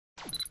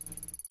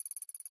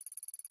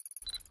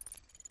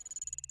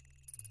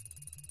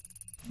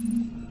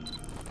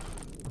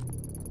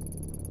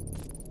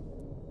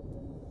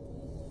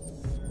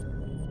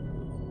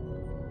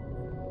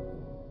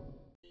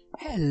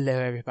Hello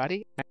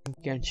everybody, I'm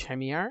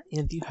GarrenChermiar,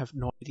 and you have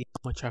no idea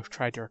how much I've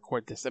tried to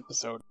record this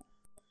episode.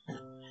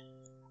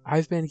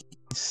 I've been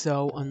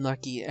so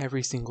unlucky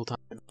every single time.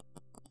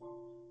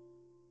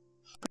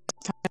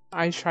 First time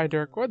I tried to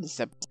record this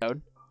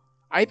episode,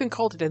 I even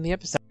called it in the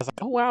episode. I was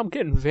like, oh wow, I'm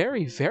getting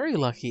very, very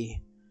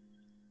lucky.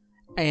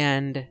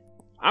 And there's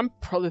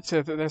probably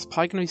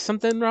going to be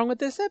something wrong with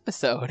this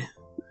episode.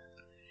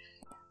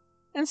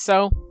 And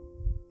so,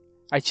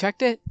 I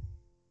checked it.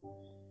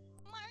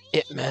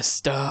 It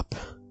messed up.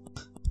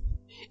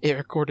 It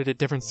recorded a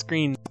different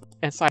screen,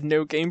 and so I had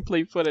no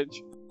gameplay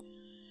footage.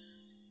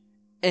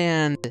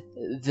 And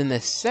then the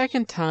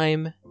second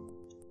time,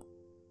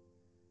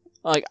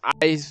 I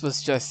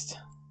was just...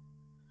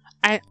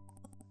 I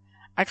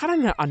got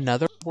on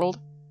another world,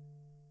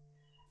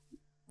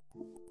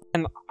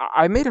 and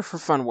I made a for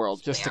fun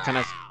world, just to kind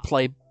of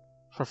play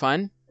for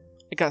fun.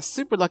 I got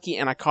super lucky,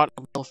 and I caught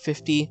a level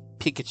 50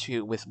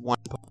 Pikachu with one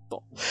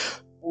Pokeball.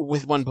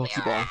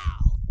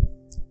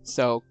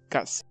 So,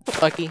 got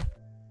super lucky,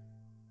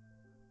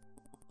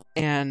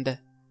 and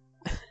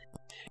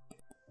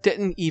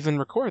didn't even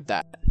record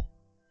that.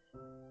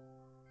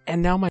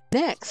 And now my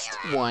next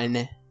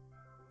one,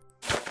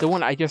 the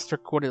one I just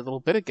recorded a little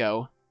bit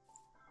ago,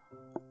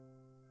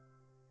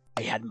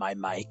 I had my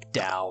mic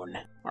down,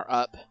 or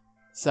up,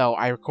 so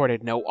I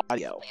recorded no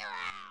audio.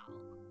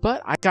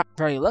 But I got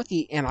very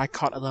lucky, and I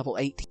caught a level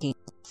 18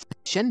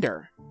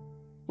 Gender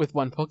with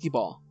one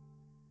Pokeball.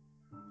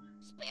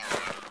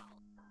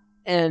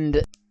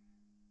 And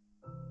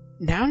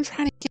now I'm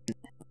trying to get...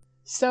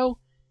 So,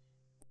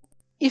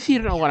 if you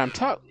don't know what I'm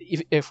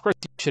talking... Of course,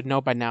 you should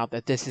know by now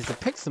that this is a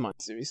Pixelmon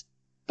series.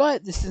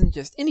 But this isn't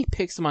just any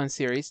Pixelmon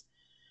series.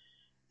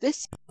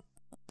 This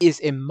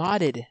is a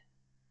modded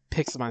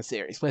Pixelmon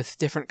series with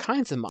different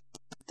kinds of mods.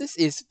 This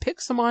is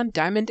Pixelmon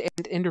Diamond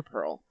and Ender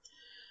Pearl.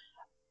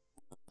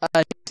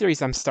 A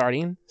series I'm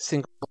starting,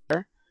 single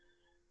player,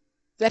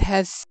 that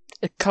has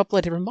a couple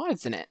of different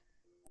mods in it.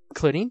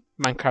 Including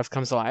Minecraft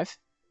Comes Alive,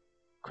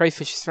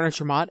 Crayfish's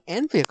Furniture Mod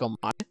and Vehicle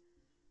Mod,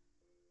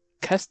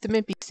 Custom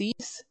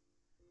NPCs,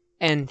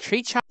 and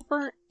Tree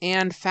Chopper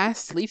and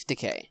Fast Leaf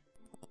Decay.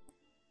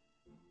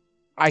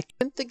 I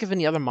couldn't think of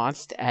any other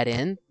mods to add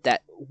in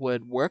that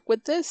would work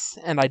with this,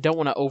 and I don't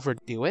want to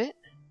overdo it,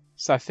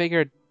 so I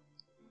figured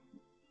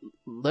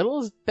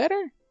little is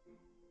better.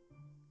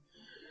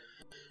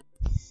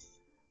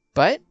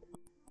 But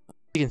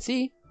you can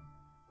see,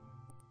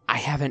 I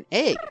have an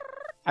egg.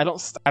 I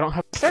don't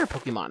have a starter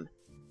Pokemon.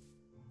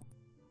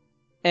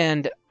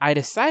 And I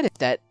decided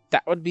that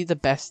that would be the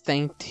best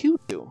thing to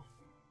do.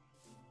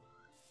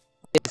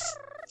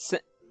 Is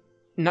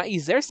not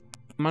use their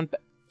Pokemon,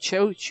 but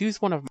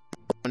choose one of my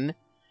own.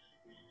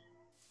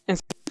 And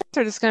so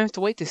I'm just going to have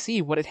to wait to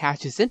see what it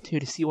hatches into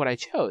to see what I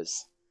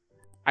chose.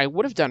 I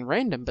would have done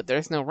random, but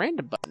there's no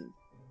random button.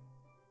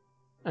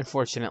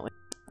 Unfortunately.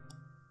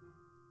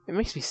 It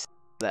makes me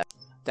sad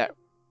that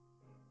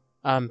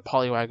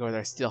Poliwag over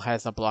there still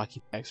has a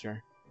blocky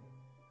texture.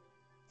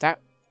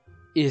 That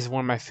is one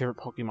of my favorite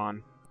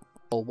Pokemon.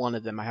 Well, one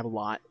of them. I have a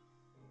lot.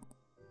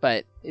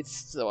 But it's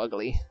so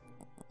ugly.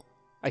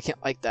 I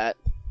can't like that.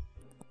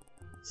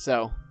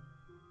 So, I'm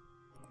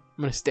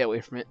gonna stay away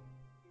from it.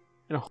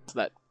 I don't want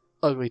that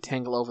ugly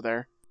tangle over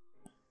there.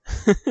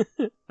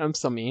 I'm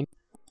so mean.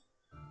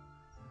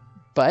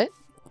 But,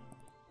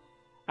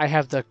 I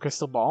have the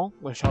Crystal Ball,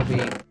 which I'll be...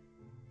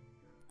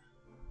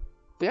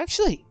 We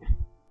actually...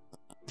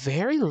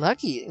 very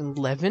lucky.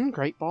 11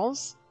 Great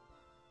Balls.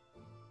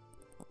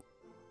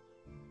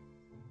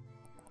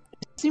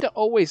 I seem to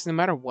always, no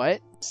matter what,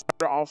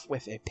 start off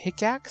with a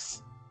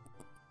pickaxe.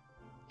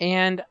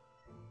 And...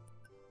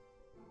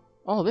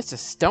 oh, this is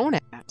Stone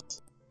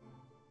Axe.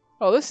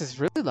 Oh, this is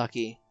really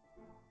lucky.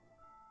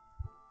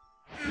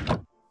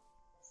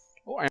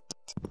 Oh, I have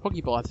a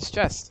Pokeball at this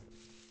chest.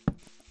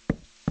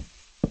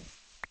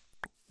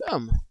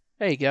 Boom.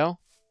 There you go.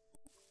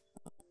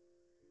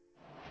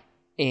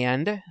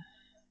 And... I'm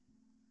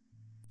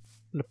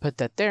gonna put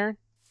that there.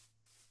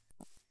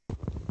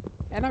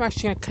 And I'm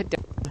actually gonna cut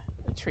down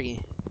a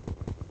tree.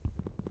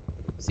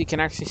 So you can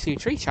actually see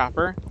Tree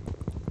Chopper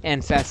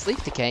and Fast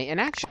Leaf Decay in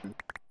action.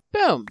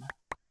 Boom!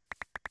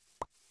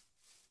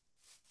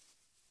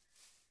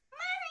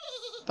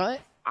 But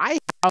I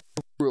have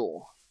a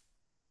rule.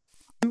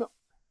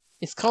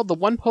 It's called the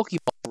one Pokeball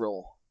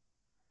rule.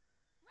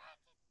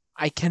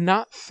 I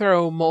cannot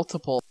throw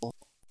multiple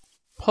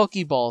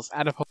Pokeballs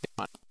at a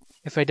Pokemon.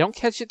 If I don't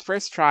catch it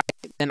first try,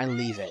 then I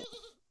leave it.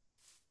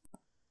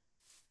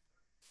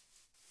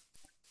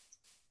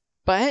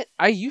 But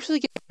I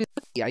usually get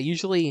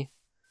lucky.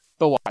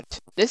 But watch.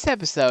 This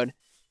episode,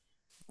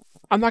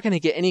 I'm not going to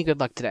get any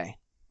good luck today.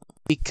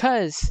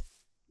 Because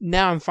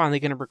now I'm finally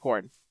going to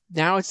record.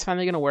 Now it's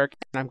finally going to work,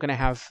 and I'm going to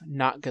have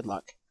not good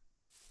luck.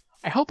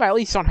 I hope I at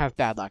least don't have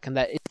bad luck, and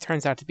that it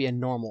turns out to be a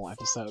normal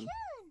episode.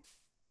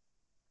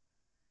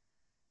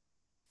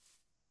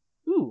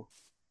 Ooh.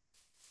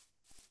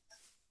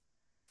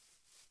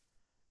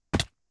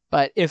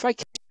 But if I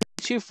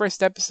catch you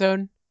first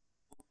episode,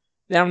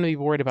 then I'm going to be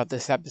worried about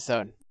this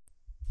episode.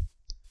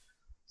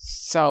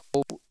 So,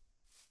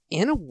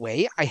 in a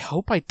way, I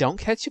hope I don't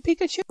catch a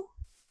Pikachu.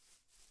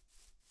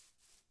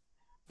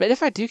 But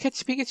if I do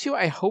catch a Pikachu,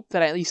 I hope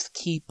that I at least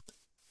keep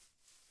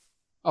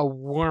a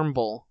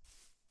Wormble.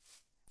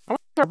 I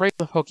want to try to break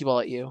the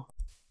Pokeball at you.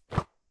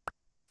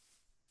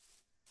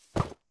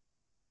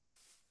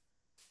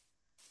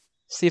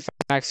 See if I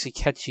can actually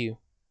catch you.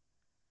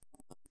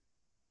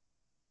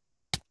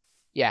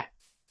 Yeah.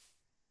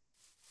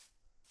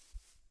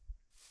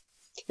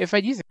 If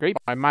I'd used a Great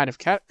Ball, I might have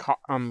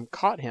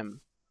caught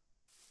him.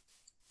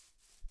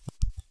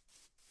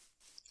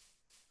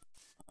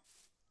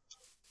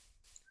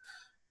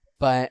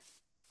 But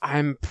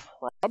I'm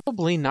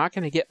probably not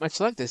going to get much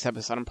luck this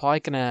episode. I'm probably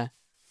going to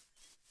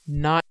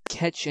not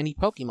catch any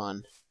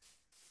Pokemon.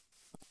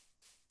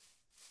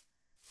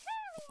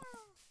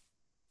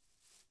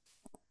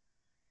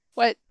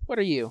 What? What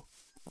are you?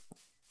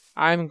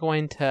 I'm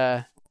going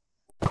to...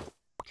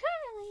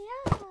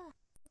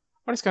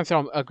 I'm just going to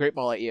throw a Great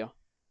Ball at you.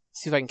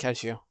 See if I can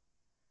catch you. I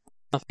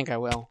don't think I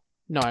will.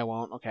 No, I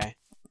won't. Okay.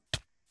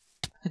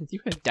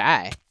 You're going to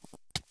die.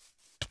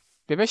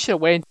 Maybe I should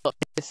have waited until it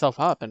picked itself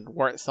up and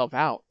wore itself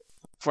out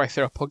before I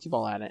throw a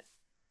Pokeball at it.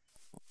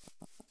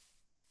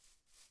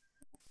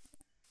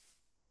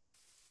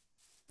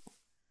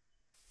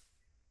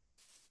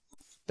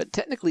 But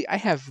technically, I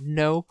have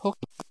no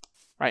Pokemon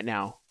right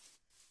now.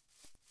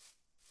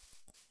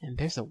 And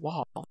there's a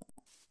wall.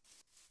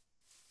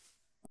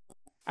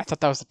 I thought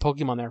that was a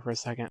Pokemon there for a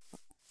second.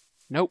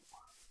 Nope.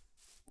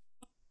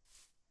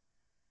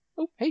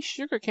 Oh, hey,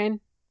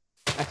 Sugarcane.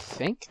 I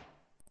think.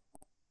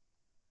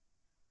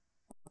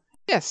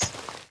 Yes.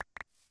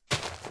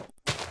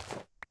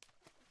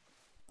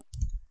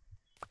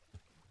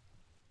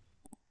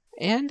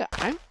 And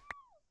I'm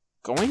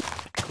going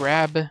to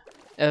grab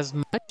as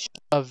much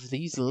of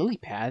these lily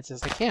pads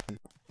as I can.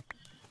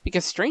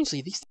 Because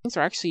strangely, these things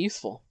are actually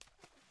useful.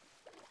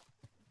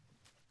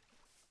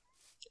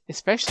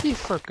 Especially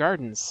for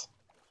gardens.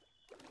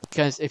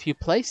 Because if you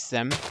place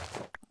them,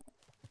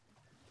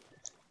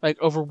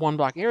 like over one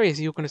block areas,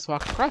 you can just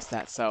walk across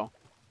that, so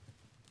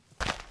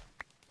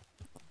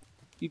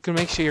you can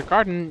make sure your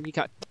garden, you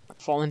can't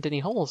fall into any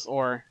holes,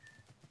 or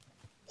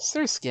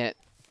Surskit.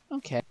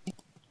 Okay.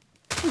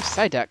 Ooh,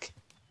 Psyduck.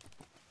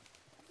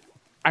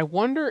 I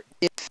wonder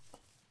if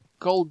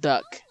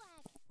Golduck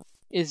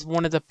is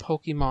one of the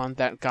Pokemon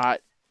that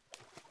got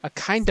a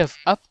kind of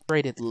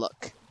upgraded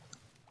look.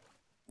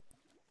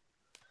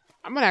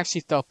 I'm gonna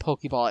actually throw a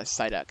Pokeball at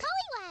Psyduck.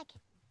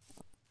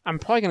 I'm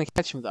probably gonna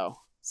catch him, though.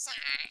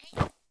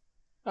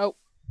 Oh.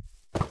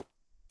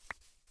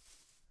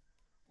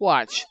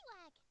 Watch.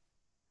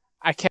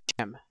 I catch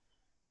him.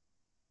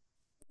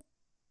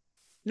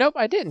 Nope,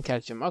 I didn't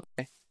catch him.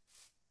 Okay.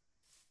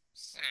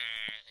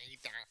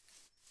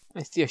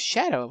 I see a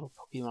shadow of a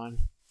Pokemon.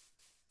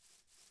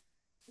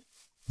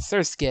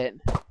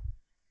 Surskit.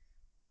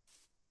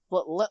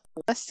 Well,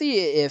 let's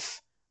see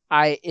if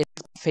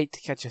it's fate to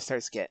catch a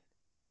Surskit.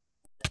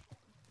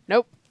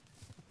 Nope.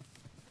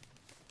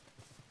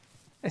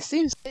 It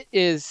seems it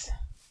is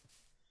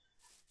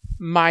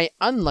my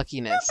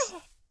unluckiness.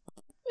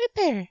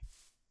 Whipper.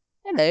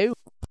 Hello.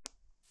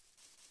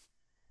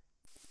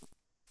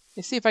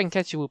 Let's see if I can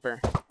catch you,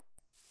 Whooper.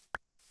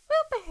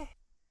 Whooper!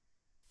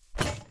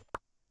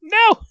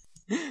 No!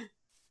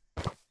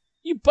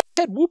 You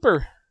butthead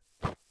Whooper!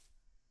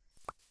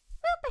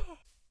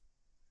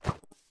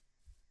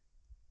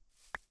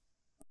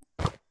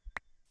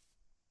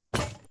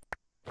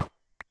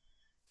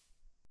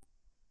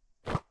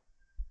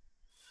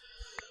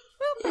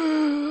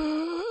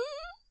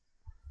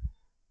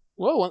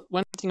 Well,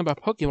 one thing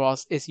about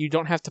Pokeballs is you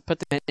don't have to put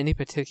them in any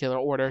particular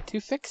order to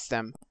fix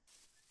them.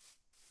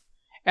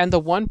 And the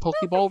one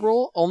Pokeball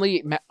rule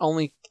only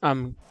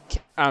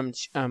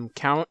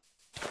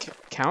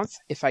counts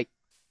if I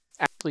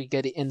actually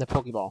get it in the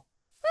Pokeball.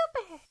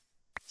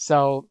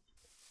 So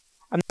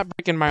I'm not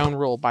breaking my own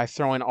rule by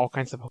throwing all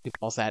kinds of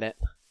Pokeballs at it.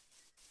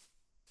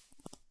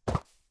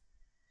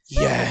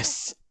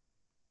 Yes.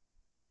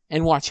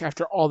 And watch,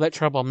 after all that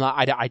trouble,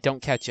 I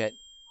don't catch it.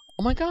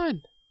 Oh my god.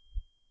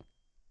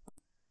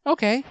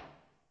 Okay.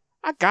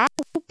 I got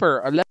a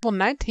Whooper, a level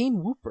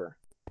 19 Whooper.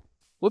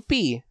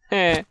 Whoopee.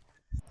 That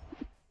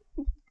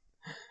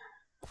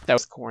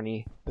was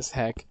corny as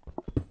heck.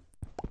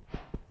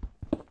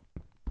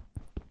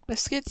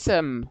 Let's get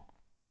some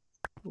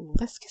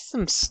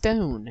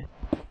stone.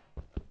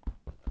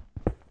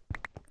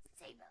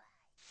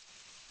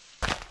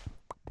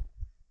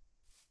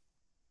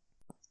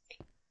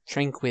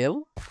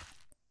 Tranquil.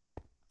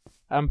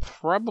 I'm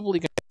probably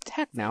gonna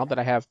attack now that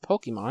I have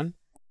Pokemon.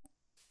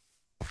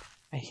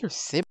 I hear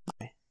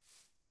Sableye.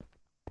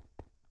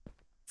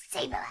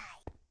 Sableye.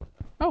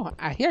 Oh,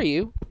 I hear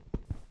you.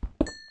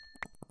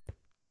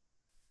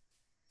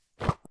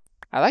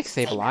 I like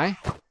Sableye.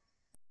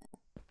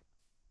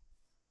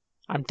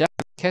 I'm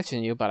definitely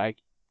catching you, but I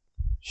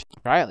should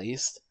try at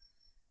least.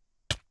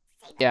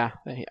 Yeah,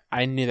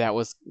 I knew that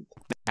was going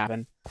to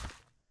happen.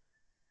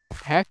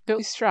 I have to at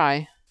least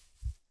try.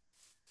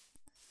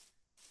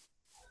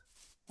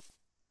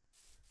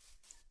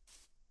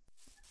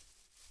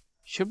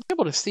 should be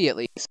able to see at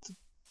least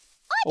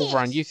over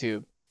on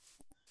YouTube.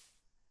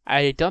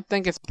 I don't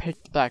think it's pitch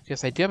black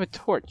because I do have a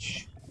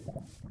torch.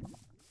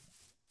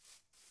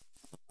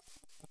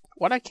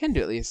 What I can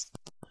do at least,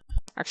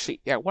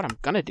 actually, yeah, what I'm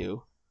gonna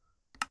do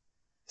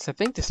is I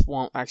think this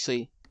won't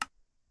actually.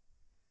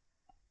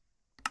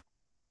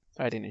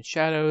 Hiding in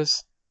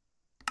shadows.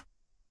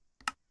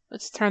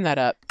 Let's turn that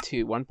up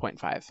to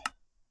 1.5.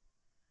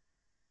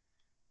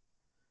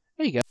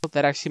 There you go.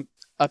 That actually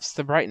ups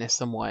the brightness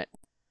somewhat.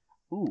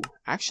 Ooh,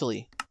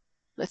 actually,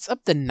 let's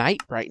up the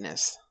night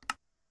brightness.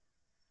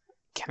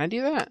 Can I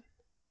do that?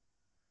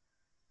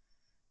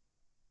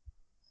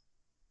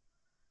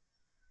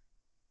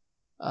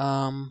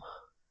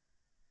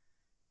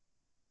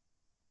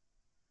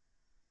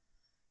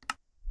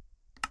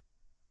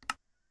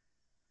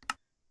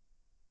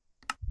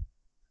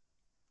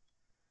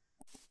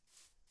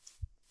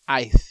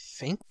 I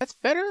think that's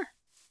better?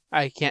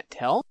 I can't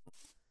tell.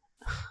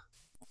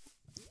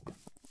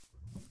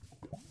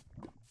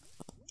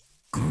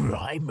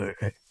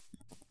 Grimer.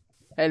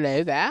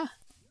 Hello there.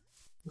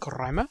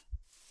 Grimer?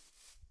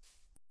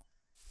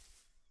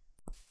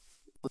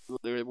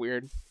 Really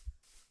weird.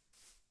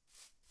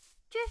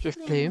 Drift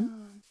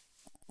Plume?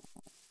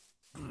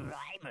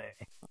 Grimer.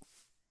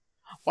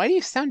 Why do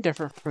you sound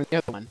different from the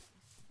other one?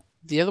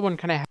 The other one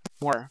kind of has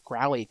a more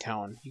growly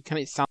tone. You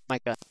kind of sound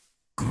like a...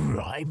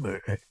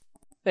 Grimer.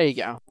 There you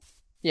go.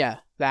 Yeah,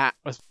 that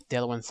was what the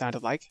other one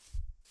sounded like.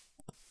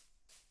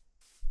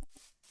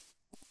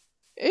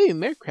 Ooh,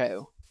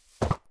 Murkrow.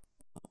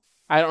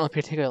 I don't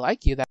particularly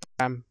like you, that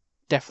I'm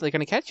definitely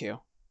gonna catch you.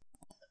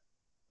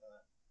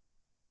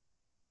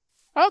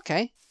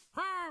 Okay.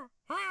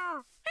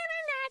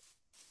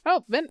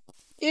 Oh, then,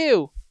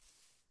 ew.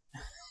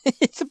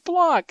 It's a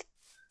block.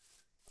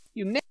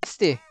 You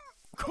nasty.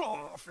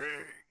 Coffee.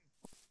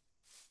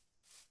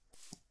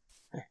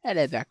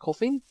 Hello there,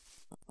 Colfine.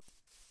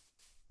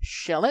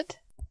 Shell it.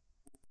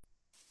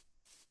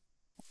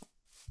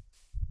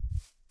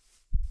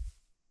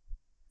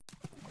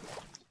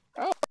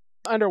 Oh,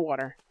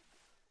 underwater.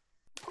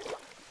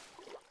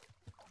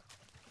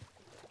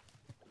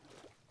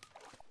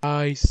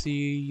 I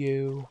see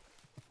you.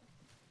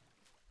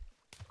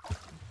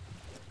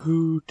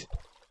 Hoot.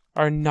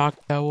 Our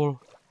Noctowl.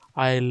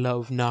 I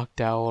love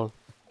Noctowl.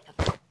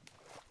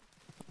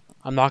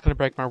 I'm not gonna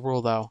break my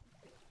rule though.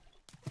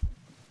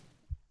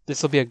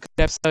 This will be a good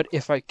episode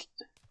if I...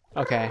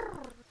 Okay.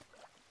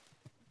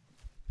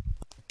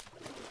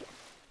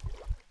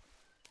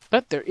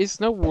 But there is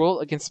no rule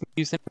against me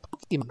using a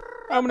Pokemon.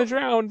 I'm gonna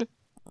drown!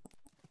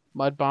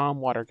 Mud Bomb,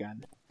 Water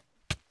Gun.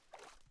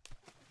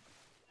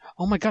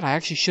 Oh my god, I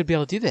actually should be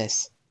able to do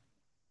this.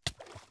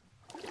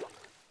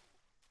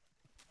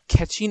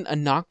 Catching a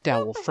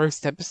Noctowl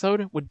first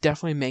episode would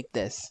definitely make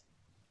this.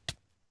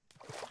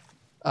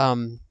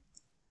 Mud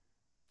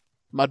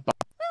Bomb.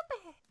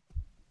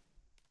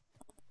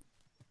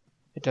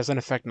 It doesn't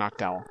affect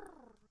Noctowl.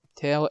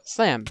 Tail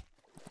Slam.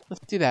 Let's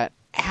do that.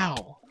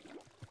 Ow!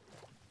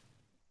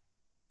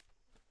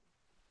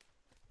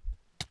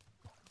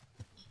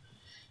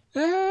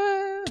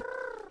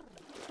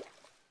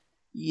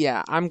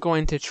 Yeah, I'm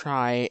going to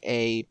try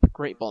a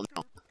Great Ball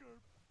now.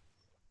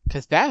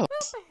 Because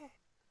battles...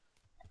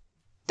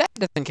 That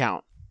doesn't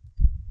count.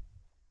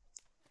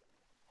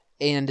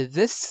 And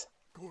this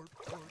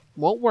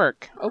won't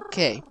work.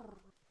 Okay.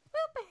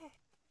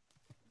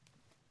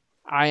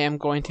 I am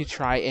going to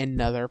try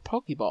another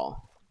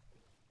Pokeball.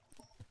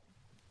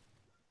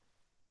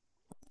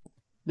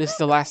 This is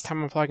the last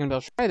time I'm probably going to be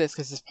able to try this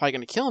because it's probably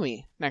going to kill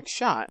me next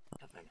shot.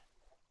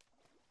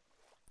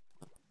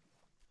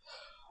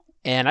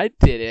 And I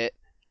did it.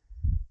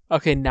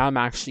 Okay, now I'm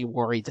actually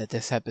worried that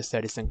this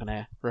episode isn't going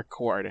to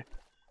record.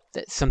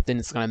 That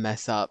something's going to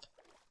mess up.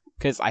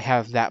 Because I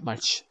have that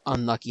much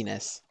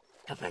unluckiness.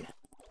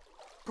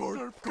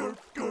 Oh,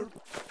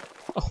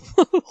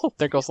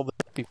 there goes all the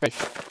happy fish.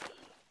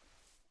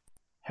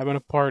 Having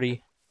a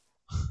party.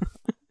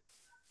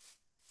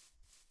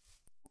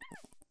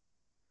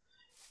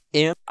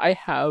 And I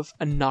have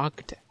a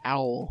knocked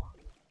owl.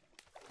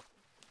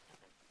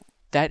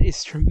 That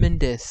is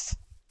tremendous.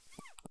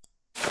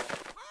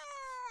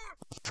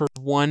 For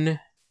one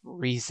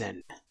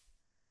reason.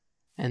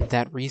 And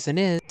that reason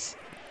is...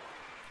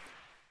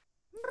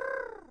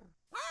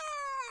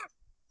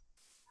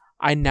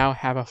 I now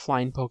have a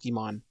flying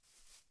Pokemon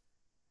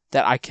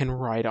that I can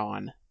ride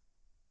on.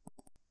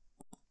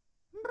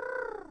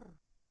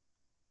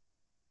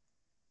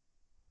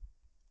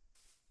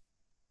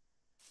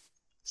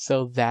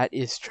 So that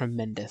is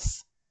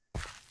tremendous.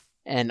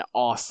 And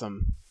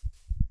awesome.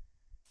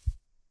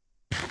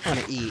 I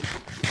want to eat.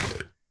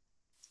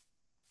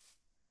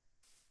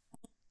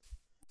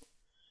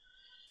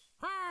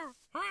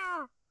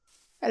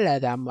 Hello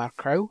there,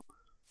 Murkrow.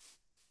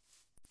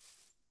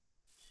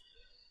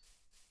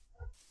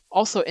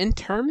 Also, in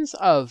terms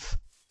of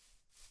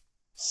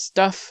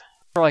stuff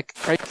for like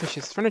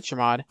Crayfish's furniture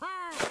mod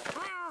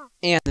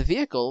and the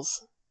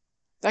vehicles,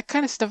 that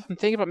kind of stuff I'm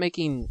thinking about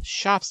making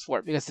shops for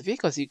it because the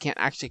vehicles you can't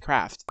actually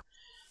craft.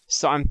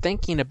 So I'm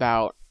thinking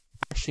about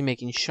actually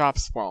making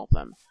shops for all of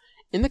them.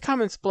 In the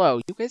comments below,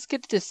 you guys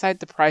get to decide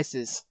the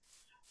prices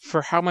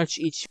for how much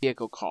each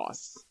vehicle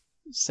costs.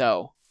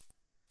 So,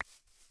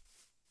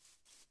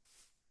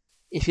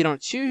 if you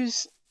don't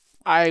choose,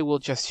 I will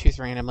just choose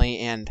randomly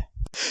and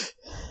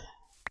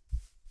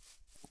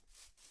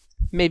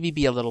maybe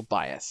be a little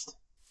biased,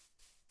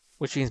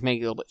 which means make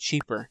it a little bit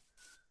cheaper.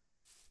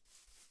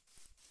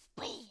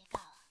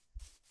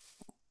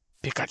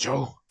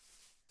 Pikachu!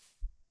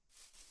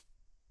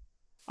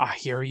 I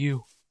hear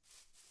you.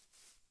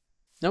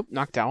 Nope,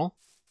 knocked owl.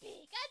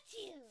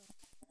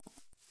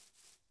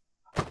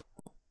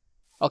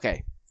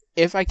 Okay,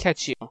 if I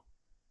catch you,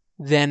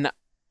 then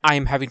I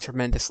am having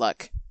tremendous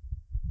luck.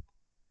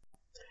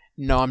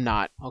 No, I'm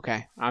not.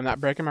 Okay, I'm not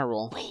breaking my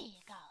rule.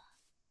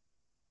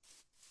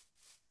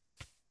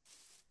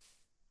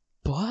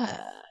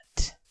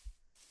 But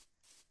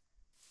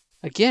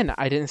again,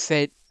 I didn't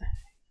say it.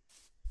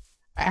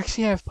 I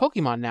actually have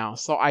Pokemon now,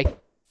 so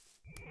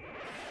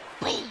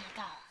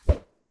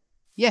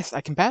yes,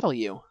 I can battle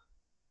you.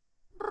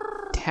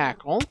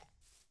 Tackle.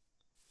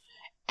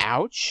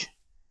 Ouch.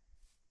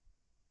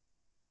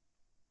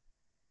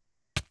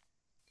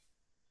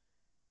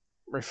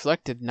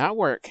 Reflect did not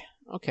work.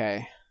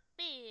 Okay.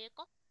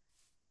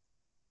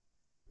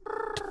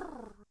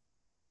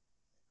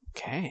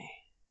 Okay.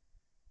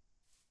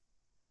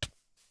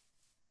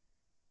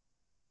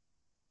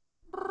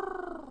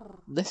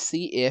 Let's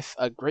see if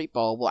a Great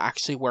Ball will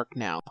actually work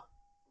now.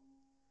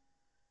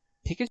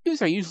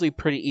 Pikachus are usually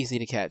pretty easy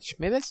to catch.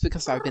 Maybe that's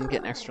because I've been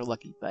getting extra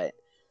lucky, but...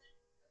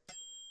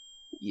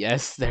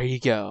 Yes, there you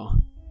go.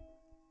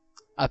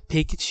 A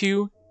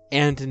Pikachu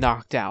and a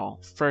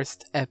Noctowl.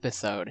 First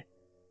episode.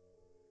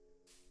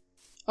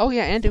 Oh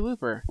yeah, and a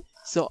Wooper.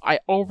 So I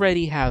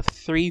already have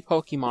 3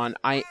 Pokemon.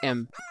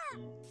 I'm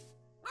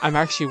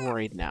actually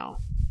worried now.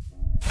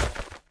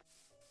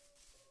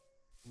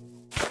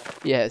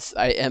 Yes,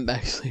 I am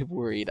actually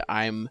worried.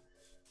 I'm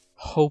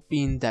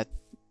hoping that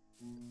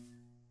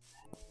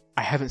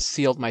I haven't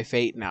sealed my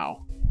fate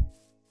now.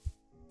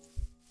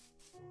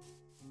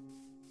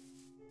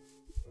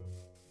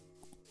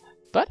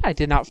 But I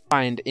did not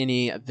find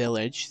any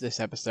village this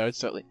episode,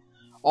 so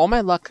all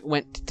my luck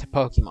went to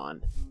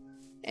Pokemon.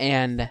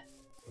 And,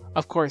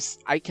 of course,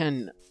 I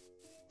can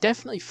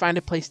definitely find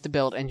a place to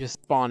build and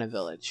just spawn a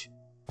village.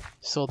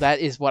 So that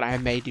is what I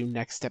may do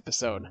next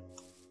episode.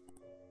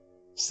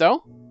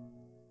 So,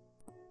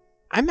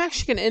 I'm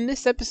actually going to end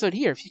this episode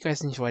here. If you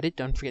guys enjoyed it,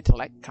 don't forget to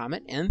like,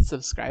 comment, and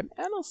subscribe.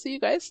 And I'll see you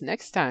guys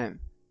next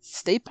time.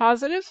 Stay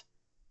positive,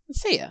 and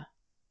see ya.